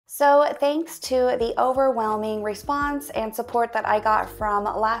So thanks to the overwhelming response and support that I got from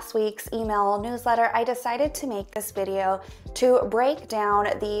last week's email newsletter, I decided to make this video to break down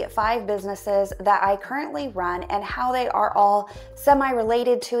the 5 businesses that I currently run and how they are all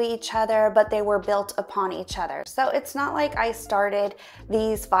semi-related to each other, but they were built upon each other. So it's not like I started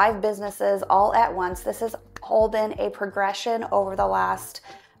these 5 businesses all at once. This has all been a progression over the last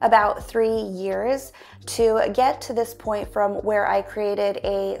about 3 years to get to this point from where I created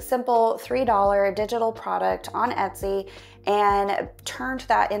a simple $3 digital product on Etsy and turned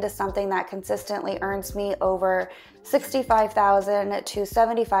that into something that consistently earns me over $65,000 to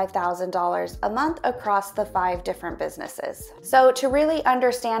 $75,000 a month across the 5 different businesses. So to really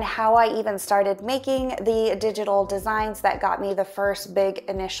understand how I even started making the digital designs that got me the first big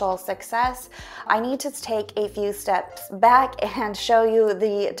initial success, I need to take a few steps back and show you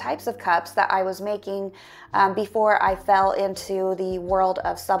the types of cups that I was making before I fell into the world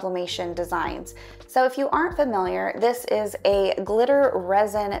of sublimation designs. So if you aren't familiar, this is a glitter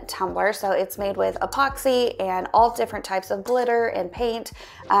resin tumbler. So it's made with epoxy and all different types of glitter and paint.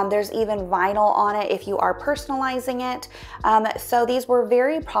 There's even vinyl on it if you are personalizing it. So these were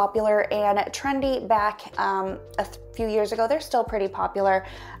very popular and trendy back a few years ago. They're still pretty popular,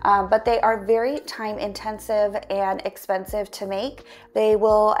 but they are very time intensive and expensive to make. They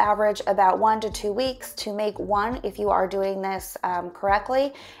will average about 1 to 2 weeks to make one if you are doing this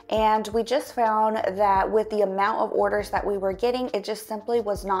correctly. And we just found that with the amount of orders that we were getting, it just simply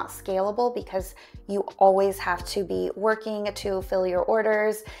was not scalable because you always have to be working to fill your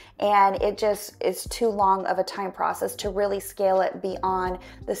orders, and it just is too long of a time process to really scale it beyond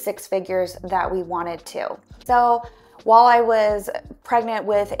the 6 figures that we wanted to. So while I was pregnant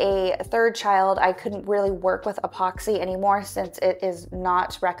with a 3rd child, I couldn't really work with epoxy anymore since it is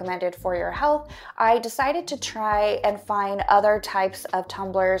not recommended for your health. I decided to try and find other types of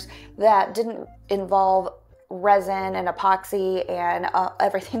tumblers that didn't involve resin and epoxy and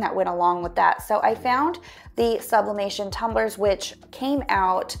everything that went along with that. So I found the sublimation tumblers, which came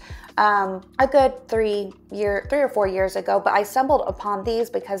out a good 3 or 4 years ago, but I stumbled upon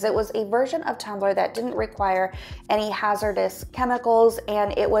these because it was a version of tumbler that didn't require any hazardous chemicals,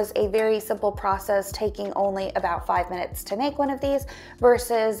 and it was a very simple process, taking only about 5 minutes to make one of these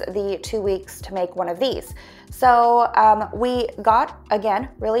versus the 2 weeks to make one of these. So we got, again,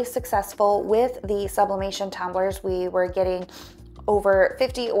 really successful with the sublimation tumblers. We were getting over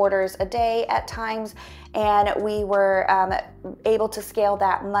 50 orders a day at times, and we were able to scale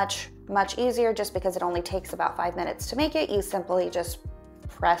that much easier just because it only takes about 5 minutes to make it. You simply just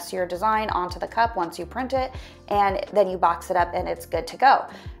press your design onto the cup once you print it, and then you box it up and it's good to go.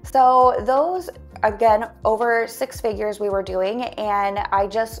 So those, again, over 6 figures we were doing, and I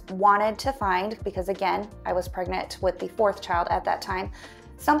just wanted to find, because again, I was pregnant with the 4th child at that time,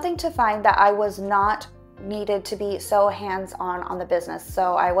 something to find that I was not needed to be so hands-on on the business.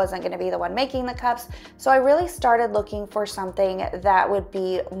 So I wasn't going to be the one making the cups. So I really started looking for something that would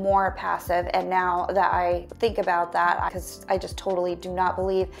be more passive. And now that I think about that, because I just totally do not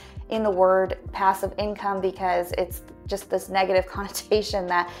believe in the word passive income, because it's just this negative connotation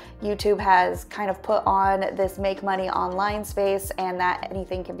that YouTube has kind of put on this make money online space, and that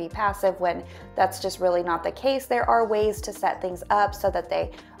anything can be passive, when that's just really not the case. There are ways to set things up so that they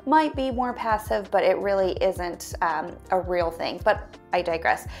might be more passive, but it really isn't a real thing. But I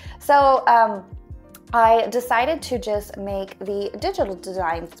digress. So I decided to just make the digital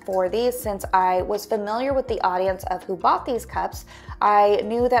designs for these since I was familiar with the audience of who bought these cups. I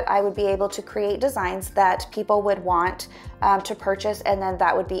knew that I would be able to create designs that people would want to purchase, and then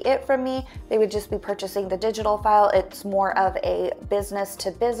that would be it from me. They would just be purchasing the digital file. It's more of a business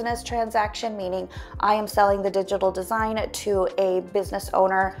to business transaction, meaning I am selling the digital design to a business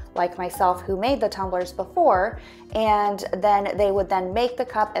owner like myself who made the tumblers before, and then they would then make the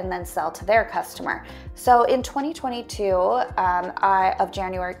cup and then sell to their customer. So in 2022,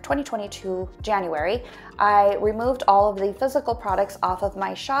 January, I removed all of the physical products off of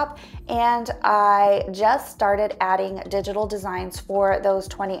my shop, and I just started adding digital designs for those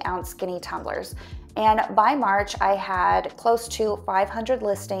 20-ounce skinny tumblers. And by March, I had close to 500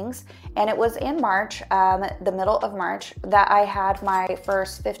 listings, and it was in March, the middle of March, that I had my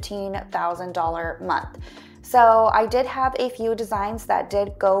first $15,000 month. So I did have a few designs that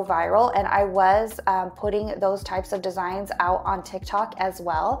did go viral, and I was putting those types of designs out on TikTok as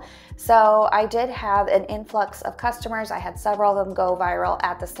well. So I did have an influx of customers. I had several of them go viral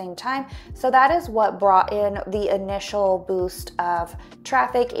at the same time. So that is what brought in the initial boost of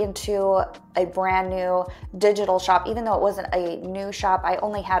traffic into a brand new digital shop. Even though it wasn't a new shop, I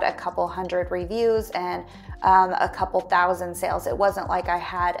only had a couple hundred reviews and a couple thousand sales. It wasn't like I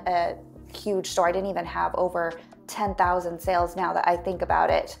had a huge store. I didn't even have over 10,000 sales now that I think about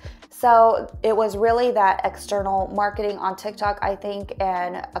it. So it was really that external marketing on TikTok, I think,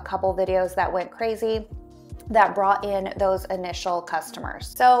 and a couple videos that went crazy that brought in those initial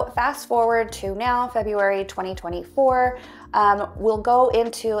customers. So fast forward to now, February 2024, we'll go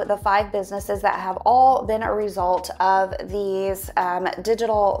into the 5 businesses that have all been a result of these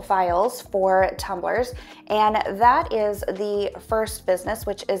digital files for tumblers. And that is the first business,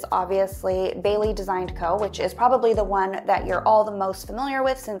 which is obviously Bailey Designed Co., which is probably the one that you're all the most familiar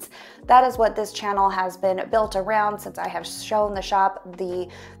with, since that is what this channel has been built around, since I have shown the shop the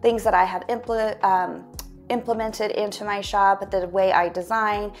things that I have implemented into my shop, the way I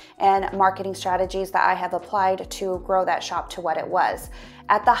design, and marketing strategies that I have applied to grow that shop to what it was.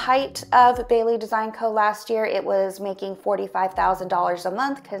 At the height of Bailey Design Co. last year, it was making $45,000 a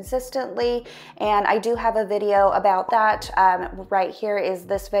month consistently, and I do have a video about that. Right here is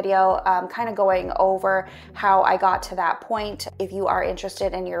this video kind of going over how I got to that point. If you are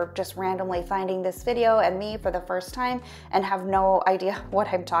interested and you're just randomly finding this video and me for the first time and have no idea what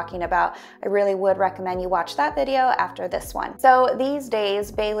I'm talking about, I really would recommend you watch that video after this one. So these days,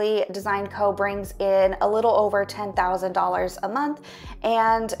 Bailey Design Co. brings in a little over $10,000 a month, and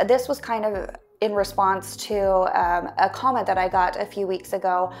this was kind of in response to a comment that I got a few weeks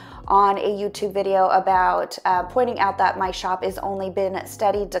ago on a YouTube video about pointing out that my shop has only been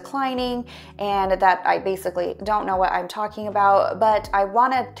steady declining and that I basically don't know what I'm talking about, but I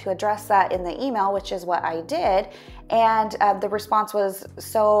wanted to address that in the email, which is what I did. And the response was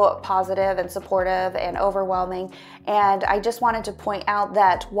so positive and supportive and overwhelming. And I just wanted to point out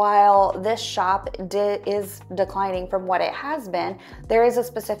that while this shop is declining from what it has been, there is a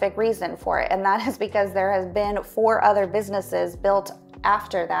specific reason for it. And that is because there has been 4 other businesses built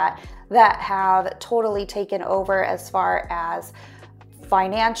after that that have totally taken over as far as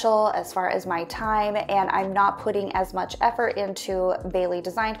financial, as far as my time, and I'm not putting as much effort into Bailey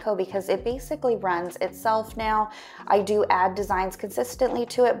Design Co. because it basically runs itself now. I do add designs consistently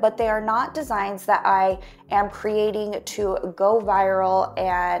to it, but they are not designs that I am creating to go viral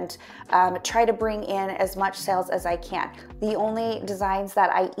and try to bring in as much sales as I can. The only designs that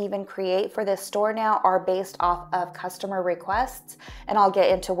I even create for this store now are based off of customer requests, and I'll get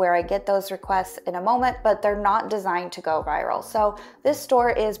into where I get those requests in a moment, but they're not designed to go viral. So this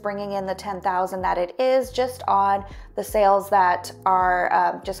store is bringing in the 10,000 that it is just on the sales that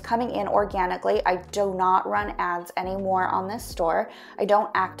are just coming in organically. I do not run ads anymore on this store. I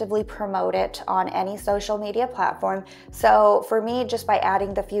don't actively promote it on any social media platform. So for me, just by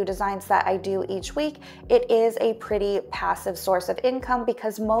adding the few designs that I do each week, it is a pretty passive source of income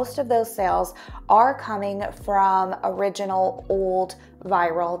because most of those sales are coming from original old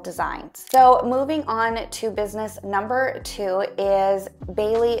viral designs. So moving on to business number 2 is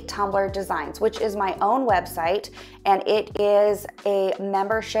Bailey Tumbler Designs, which is my own website, and it is a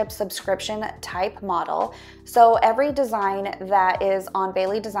membership subscription type model. So every design that is on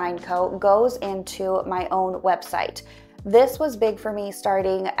Bailey Design Co. goes into my own website. This was big for me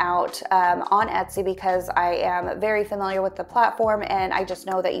starting out on Etsy because I am very familiar with the platform, and I just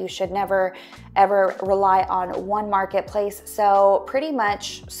know that you should never ever rely on one marketplace. So pretty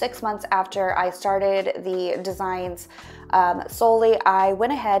much 6 months after I started the designs solely, I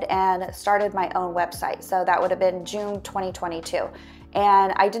went ahead and started my own website. So that would have been June 2022.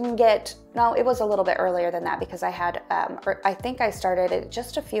 And I didn't get, no, it was a little bit earlier than that because I had, I think I started it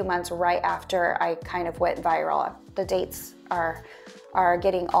just a few months right after I kind of went viral. The dates are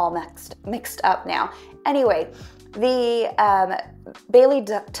getting all mixed up now. Anyway, the Bailey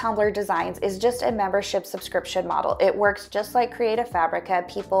Tumbler Designs is just a membership subscription model. It works just like Creative Fabrica.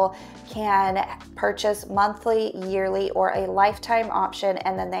 People can purchase monthly, yearly, or a lifetime option,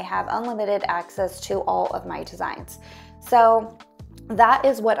 and then they have unlimited access to all of my designs. So that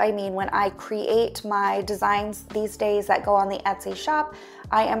is what I mean when I create my designs these days that go on the Etsy shop.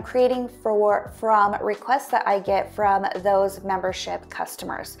 I am creating from requests that I get from those membership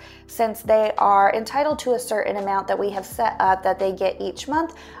customers. Since they are entitled to a certain amount that we have set up that they get each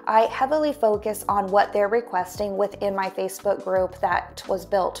month, I heavily focus on what they're requesting within my Facebook group that was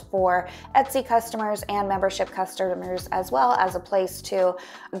built for Etsy customers and membership customers, as well as a place to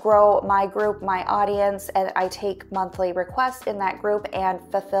grow my group, my audience, and I take monthly requests in that group and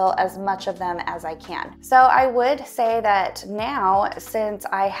fulfill as much of them as I can. So I would say that now, since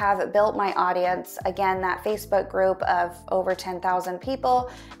I have built my audience, again, that Facebook group of over 10,000 people,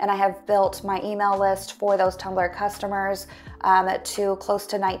 and I have built my email list for those Tumblr customers to close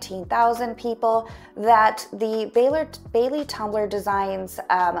to 19,000 people, that the Bailey Tumblr Designs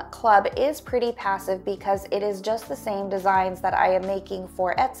Club is pretty passive because it is just the same designs that I am making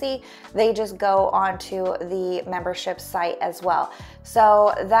for Etsy. They just go onto the membership site as well.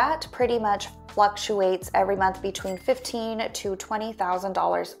 So that pretty much fluctuates every month between $15,000 to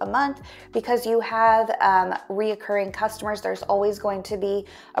 $20,000 a month. Because you have reoccurring customers, there's always going to be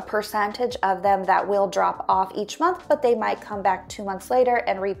a percentage of them that will drop off each month, but they might come back 2 months later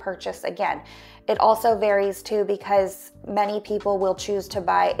and repurchase again. It also varies too, because many people will choose to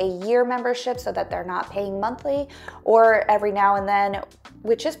buy a year membership so that they're not paying monthly, or every now and then,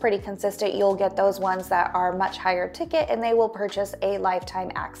 which is pretty consistent, you'll get those ones that are much higher ticket and they will purchase a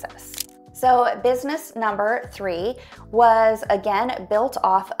lifetime access. So business number 3 was again built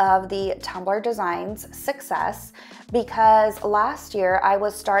off of the Tumblr Designs success, because last year I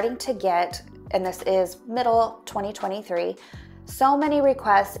was starting to get, and this is middle 2023, so many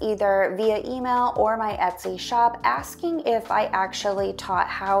requests either via email or my Etsy shop asking if I actually taught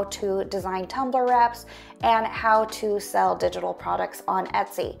how to design Tumblr wraps and how to sell digital products on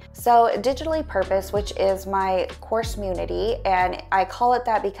Etsy. So Digitally Purpose, which is my course community, and I call it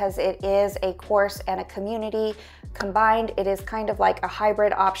that because it is a course and a community combined. It is kind of like a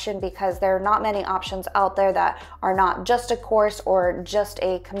hybrid option because there are not many options out there that are not just a course or just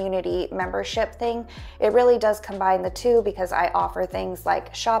a community membership thing. It really does combine the two, because I offer things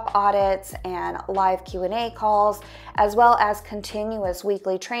like shop audits and live Q&A calls, as well as continuous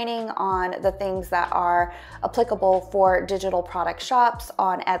weekly training on the things that are applicable for digital product shops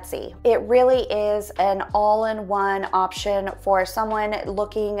on Etsy. It really is an all-in-one option for someone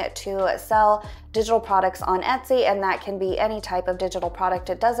looking to sell digital products on Etsy, and that can be any type of digital product.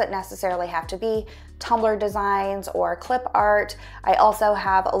 It doesn't necessarily have to be Tumblr designs or clip art. I also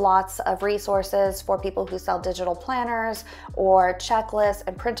have lots of resources for people who sell digital planners or checklists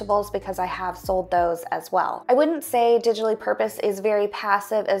and printables, because I have sold those as well. I wouldn't say Digitally Purpose is very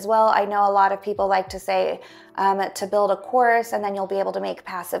passive as well. I know a lot of people like to say to build a course and then you'll be able to make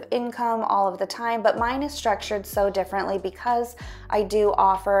passive income all of the time, but mine is structured so differently because I do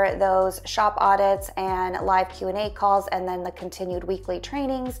offer those shop audits and live Q&A calls, and then the continued weekly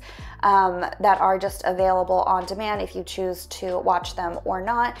trainings that are just available on demand if you choose to watch them or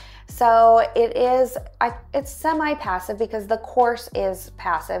not. So it's semi-passive because the course is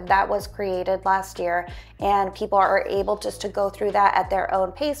passive. That was created last year and people are able just to go through that at their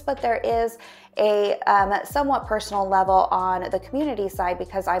own pace, but there is a somewhat personal level on the community side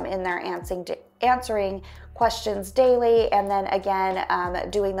because I'm in there answering questions daily, and then again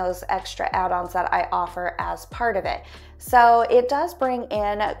doing those extra add-ons that I offer as part of it. So it does bring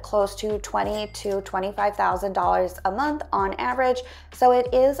in close to $20,000 to $25,000 a month on average. So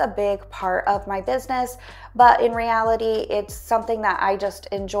it is a big part of my business, but in reality, it's something that I just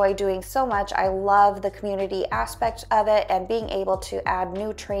enjoy doing so much. I love the community aspect of it and being able to add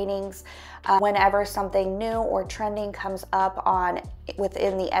new trainings whenever something new or trending comes up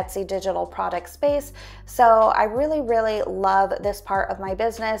within the Etsy digital product space. So I really, really love this part of my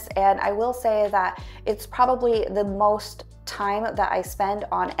business, and I will say that it's probably the most time that I spend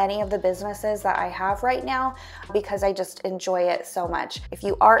on any of the businesses that I have right now because I just enjoy it so much. If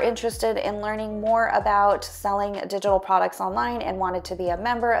you are interested in learning more about selling digital products online and wanted to be a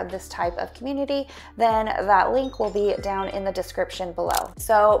member of this type of community, then that link will be down in the description below.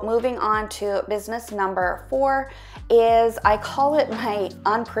 So moving on to business number 4 is, I call it my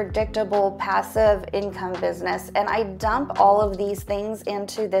unpredictable passive income business, and I dump all of these things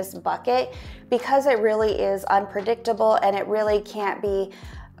into this bucket because it really is unpredictable and it really can't be,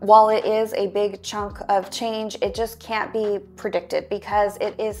 while it is a big chunk of change, it just can't be predicted because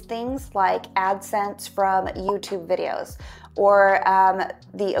it is things like AdSense from YouTube videos or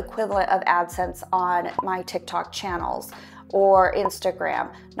the equivalent of AdSense on my TikTok channels, or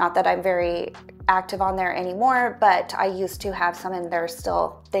Instagram. Not that I'm very active on there anymore, but I used to have some, and there's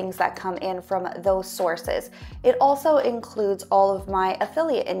still things that come in from those sources. It also includes all of my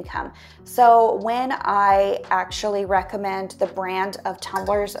affiliate income. So when I actually recommend the brand of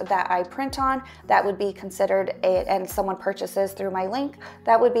tumblers that I print on, that would be considered and someone purchases through my link,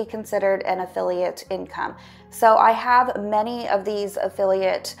 that would be considered an affiliate income. So I have many of these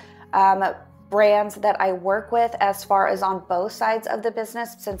affiliate brands that I work with as far as on both sides of the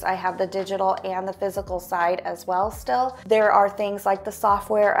business, since I have the digital and the physical side as well still. There are things like the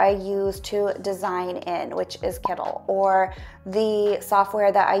software I use to design in, which is Kittle, or the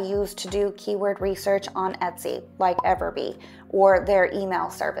software that I use to do keyword research on Etsy, like Everbee, or their email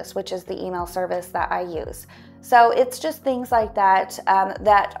service, which is the email service that I use. So it's just things like that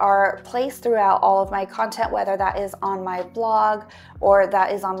that are placed throughout all of my content, whether that is on my blog or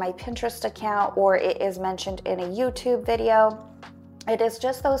that is on my Pinterest account or it is mentioned in a YouTube video. It is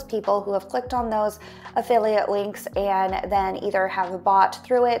just those people who have clicked on those affiliate links and then either have bought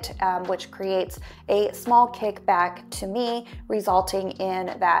through it, which creates a small kickback to me, resulting in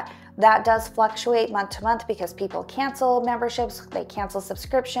that. That does fluctuate month to month because people cancel memberships, they cancel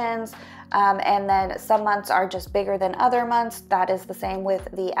subscriptions, and then some months are just bigger than other months. That is the same with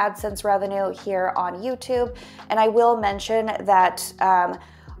the AdSense revenue here on YouTube. And I will mention that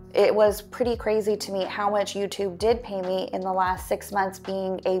it was pretty crazy to me how much YouTube did pay me in the last 6 months,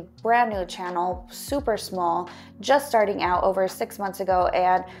 being a brand new channel, super small, just starting out over 6 months ago,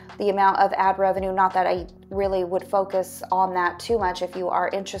 and the amount of ad revenue. Not that I really would focus on that too much if you are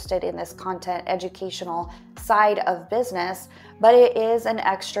interested in this content educational side of business, but it is an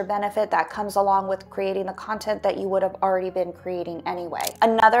extra benefit that comes along with creating the content that you would have already been creating anyway.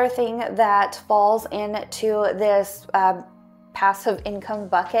 Another thing that falls into this passive income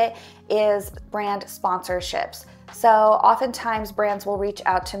bucket is brand sponsorships. So oftentimes brands will reach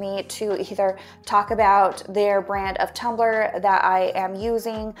out to me to either talk about their brand of tumbler that I am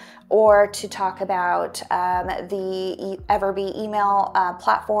using, or to talk about the Everbee email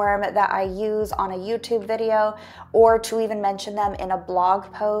platform that I use on a YouTube video, or to even mention them in a blog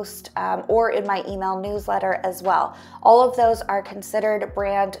post or in my email newsletter as well. All of those are considered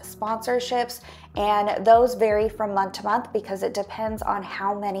brand sponsorships, and those vary from month to month because it depends on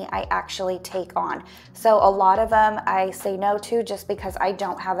how many I actually take on. So a lot of them I say no to just because I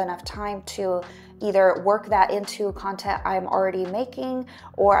don't have enough time to either work that into content I'm already making,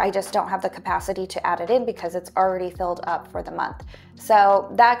 or I just don't have the capacity to add it in because it's already filled up for the month.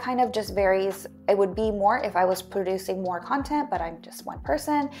 So that kind of just varies. It would be more if I was producing more content, but I'm just one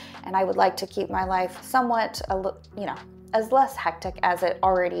person and I would like to keep my life somewhat, as less hectic as it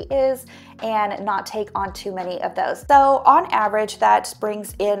already is and not take on too many of those. So on average, that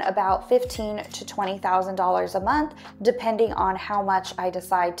brings in about $15,000 to $20,000 a month, depending on how much I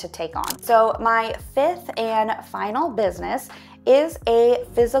decide to take on. So my fifth and final business is a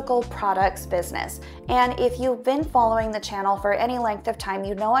physical products business. And if you've been following the channel for any length of time,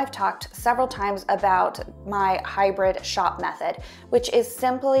 you know I've talked several times about my hybrid shop method, which is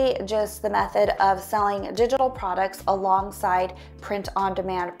simply just the method of selling digital products alongside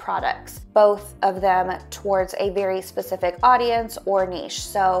print-on-demand products, both of them towards a very specific audience or niche.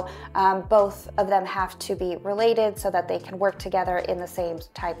 So both of them have to be related so that they can work together in the same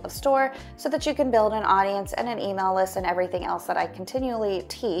type of store, so that you can build an audience and an email list and everything else that I continually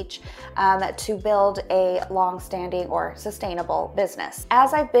teach to build a long-standing or sustainable business.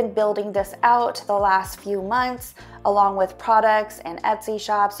 As I've been building this out the last few months, along with products and Etsy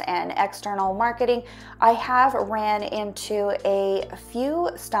shops and external marketing, I have ran into a few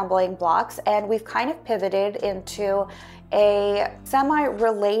stumbling blocks, and we've kind of pivoted into a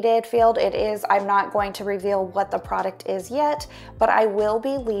semi-related field. It is, I'm not going to reveal what the product is yet, but I will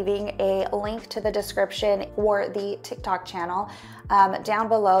be leaving a link to the description for the TikTok channel down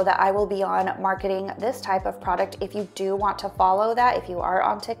below that I will be on marketing this type of product. If you do want to follow that, if you are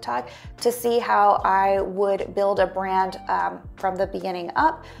on TikTok, to see how I would build a brand from the beginning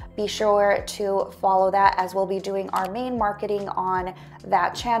up, be sure to follow that, as we'll be doing our main marketing on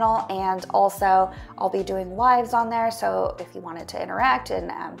that channel. And also I'll be doing lives on there. So if you wanted to interact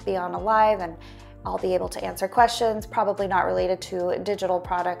and be on a live, and I'll be able to answer questions, probably not related to digital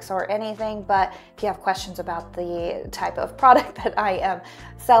products or anything, but if you have questions about the type of product that I am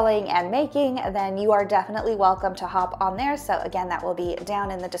selling and making, then you are definitely welcome to hop on there. So again, that will be down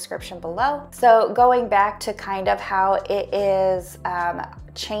in the description below. So going back to kind of how it is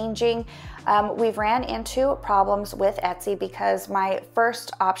changing, We've ran into problems with Etsy because my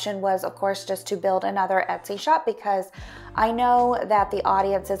first option was, of course, just to build another Etsy shop because I know that the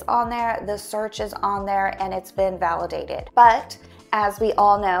audience is on there, the search is on there, and it's been validated. But as we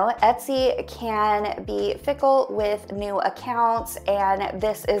all know, Etsy can be fickle with new accounts, and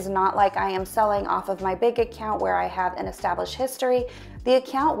this is not like I am selling off of my big account where I have an established history. The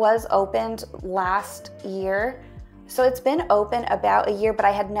account was opened last year, so it's been open about a year, but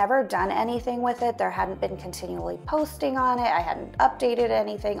I had never done anything with it. There hadn't been continually posting on it. I hadn't updated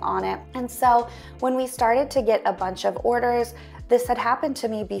anything on it. And so when we started to get a bunch of orders, this had happened to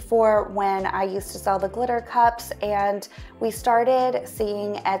me before when I used to sell the glitter cups, and we started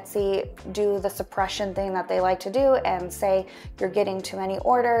seeing Etsy do the suppression thing that they like to do and say, you're getting too many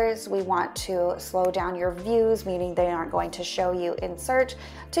orders, we want to slow down your views, meaning they aren't going to show you in search,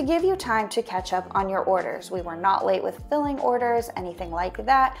 to give you time to catch up on your orders. We were not late with filling orders, anything like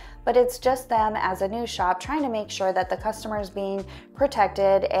that, but it's just them as a new shop trying to make sure that the customer is being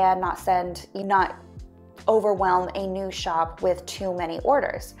protected and not overwhelm a new shop with too many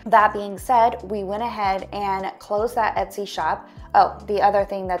orders. That being said, we went ahead and closed that Etsy shop. Oh, the other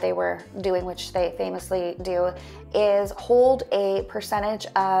thing that they were doing, which they famously do, is hold a percentage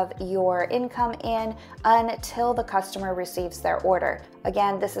of your income in until the customer receives their order.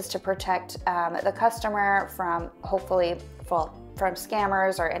 Again, this is to protect the customer from from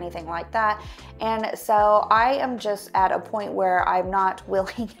scammers or anything like that. And so I am just at a point where I'm not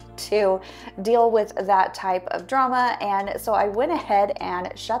willing to deal with that type of drama. And so I went ahead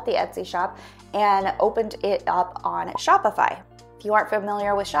and shut the Etsy shop and opened it up on Shopify. If you aren't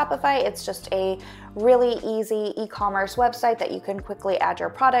familiar with Shopify, it's just a really easy e-commerce website that you can quickly add your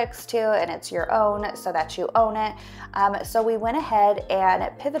products to, and it's your own so that you own it. So we went ahead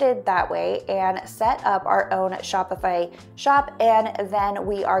and pivoted that way and set up our own Shopify shop, and then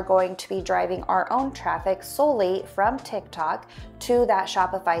we are going to be driving our own traffic solely from TikTok to that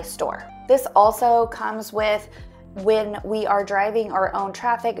Shopify store. This also comes with, when we are driving our own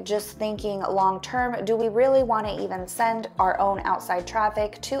traffic, just thinking long term, do we really want to even send our own outside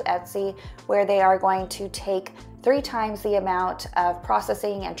traffic to Etsy where they are going to take 3 times the amount of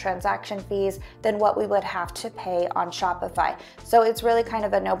processing and transaction fees than what we would have to pay on Shopify? So it's really kind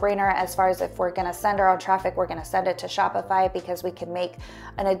of a no-brainer as far as if we're going to send our own traffic, we're going to send it to Shopify because we can make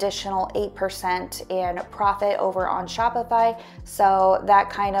an additional 8% in profit over on Shopify. So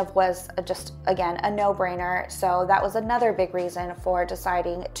that kind of was just, again, a no-brainer. So that was another big reason for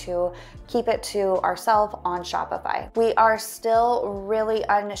deciding to keep it to ourselves on Shopify. We are still really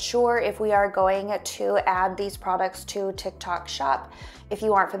unsure if we are going to add these products to TikTok Shop. If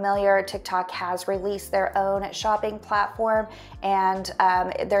you aren't familiar, TikTok has released their own shopping platform, and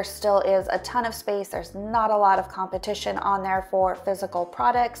there still is a ton of space. There's not a lot of competition on there for physical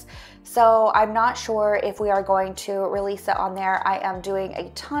products. So I'm not sure if we are going to release it on there. I am doing a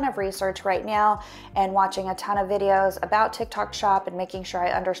ton of research right now and watching a ton of videos about TikTok Shop and making sure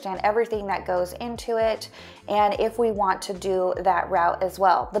I understand everything that goes into it, and if we want to do that route as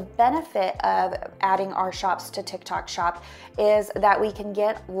well. The benefit of adding our shops to TikTok Shop is that we can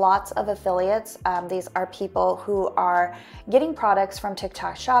get lots of affiliates. These are people who are getting products from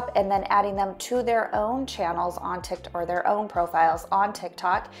TikTok Shop and then adding them to their own channels on TikTok or their own profiles on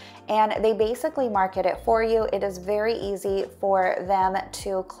TikTok, and they basically market it for you. It is very easy for them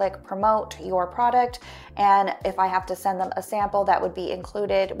to click promote your product, and if I have to send them a sample, that would be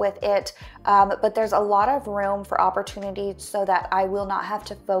included with it. But there's a lot of room for opportunity so that I will not have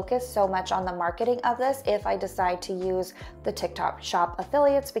to focus so much on the marketing of this if I decide to use the TikTok Shop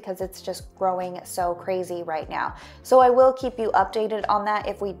affiliates, because it's just growing so crazy right now. So I will keep you updated on that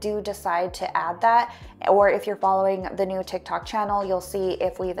if we do decide to add that, or if you're following the new TikTok channel, you'll see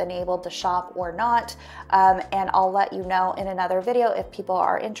if we've enabled the shop or not. And I'll let you know in another video if people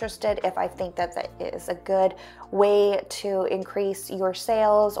are interested, if I think that that is a good way to increase your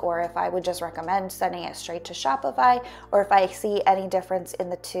sales, or if I would just recommend sending it straight to Shopify, or if I see any difference in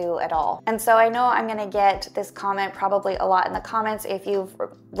the two at all. And so I know I'm gonna get this comment probably a lot in the comments if you've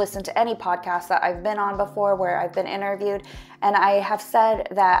listened to any podcast that I've been on before where I've been interviewed, and I have said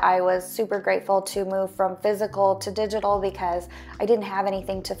that I was super grateful to move from physical to digital because I didn't have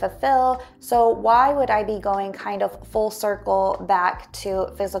anything to fulfill. So why would I be going kind of full circle back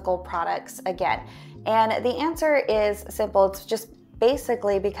to physical products again? And the answer is simple. It's just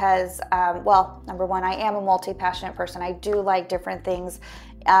basically because, well, number one, I am a multi-passionate person. I do like different things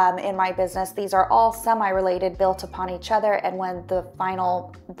in my business. These are all semi-related, built upon each other, and when the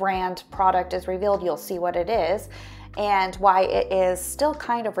final brand product is revealed, you'll see what it is and why it is still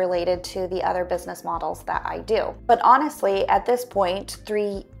kind of related to the other business models that I do. But honestly, at this point,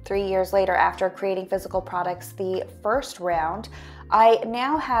 three years later after creating physical products the first round, I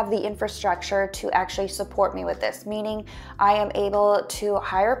now have the infrastructure to actually support me with this, meaning I am able to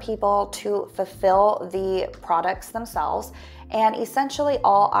hire people to fulfill the products themselves. And essentially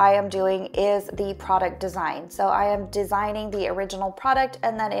all I am doing is the product design. So I am designing the original product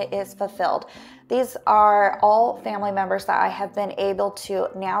and then it is fulfilled. These are all family members that I have been able to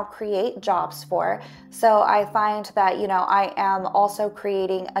now create jobs for. So I find that, I am also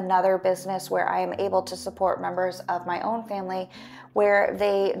creating another business where I am able to support members of my own family where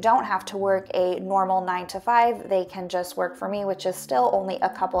they don't have to work a normal 9-to-5. They can just work for me, which is still only a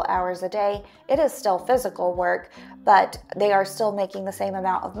couple hours a day. It is still physical work, but they are still making the same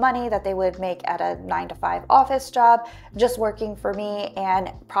amount of money that they would make at a 9-to-5 office job, just working for me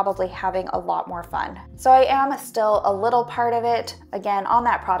and probably having a lot more fun. So I am still a little part of it, again, on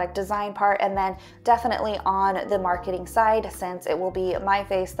that product design part, and then definitely on the marketing side, since it will be my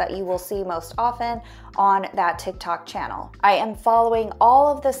face that you will see most often on that TikTok channel. I am following all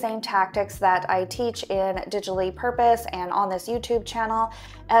of the same tactics that I teach in Digitally Purpose and on this YouTube channel,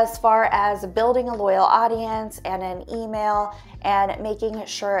 as far as building a loyal audience and an email and making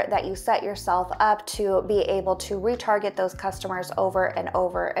sure that you set yourself up to be able to retarget those customers over and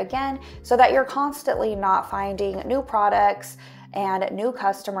over again so that you're constantly not finding new products and new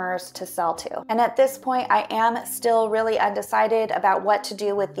customers to sell to. And at this point, I am still really undecided about what to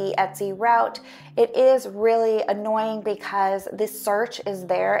do with the Etsy route. It is really annoying because the search is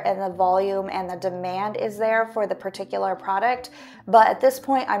there and the volume and the demand is there for the particular product. But at this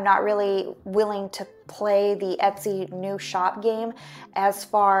point, I'm not really willing to play the Etsy new shop game as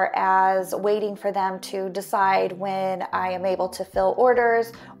far as waiting for them to decide when I am able to fill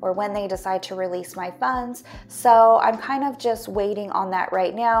orders or when they decide to release my funds. So I'm kind of just waiting on that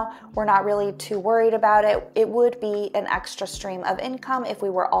right now. We're not really too worried about it. It would be an extra stream of income if we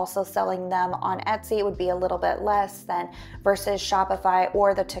were also selling them on Etsy. It would be a little bit less than versus Shopify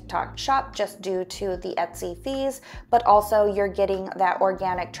or the TikTok shop just due to the Etsy fees, but also you're getting that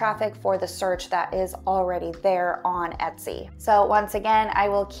organic traffic for the search that is already there on Etsy. So once again, I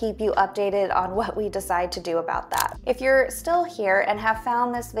will keep you updated on what we decide to do about that. If you're still here and have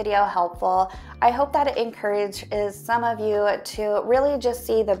found this video helpful, I hope that it encourages some of you to really just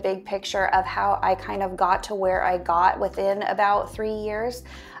see the big picture of how I kind of got to where I got within about 3 years.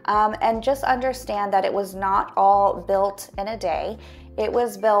 And just understand that it was not all built in a day. It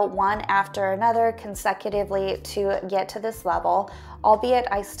was built one after another consecutively to get to this level, albeit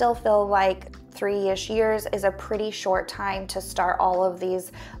I still feel like 3-ish years is a pretty short time to start all of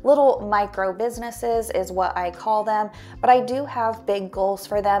these little micro businesses is what I call them, but I do have big goals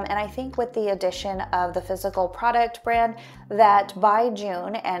for them. And I think with the addition of the physical product brand that by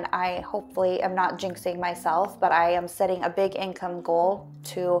June, and I hopefully am not jinxing myself, but I am setting a big income goal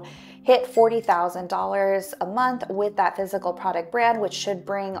to hit $40,000 a month with that physical product brand, which should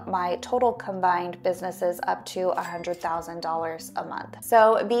bring my total combined businesses up to $100,000 a month.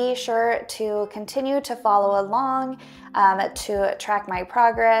 So be sure to continue to follow along to track my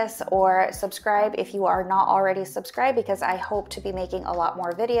progress, or subscribe if you are not already subscribed, because I hope to be making a lot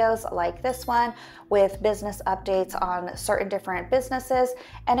more videos like this one with business updates on certain different businesses.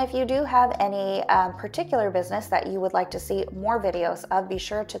 And if you do have any particular business that you would like to see more videos of, be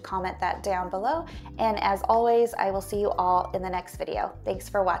sure to comment that down below. And as always, I will see you all in the next video. Thanks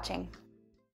for watching.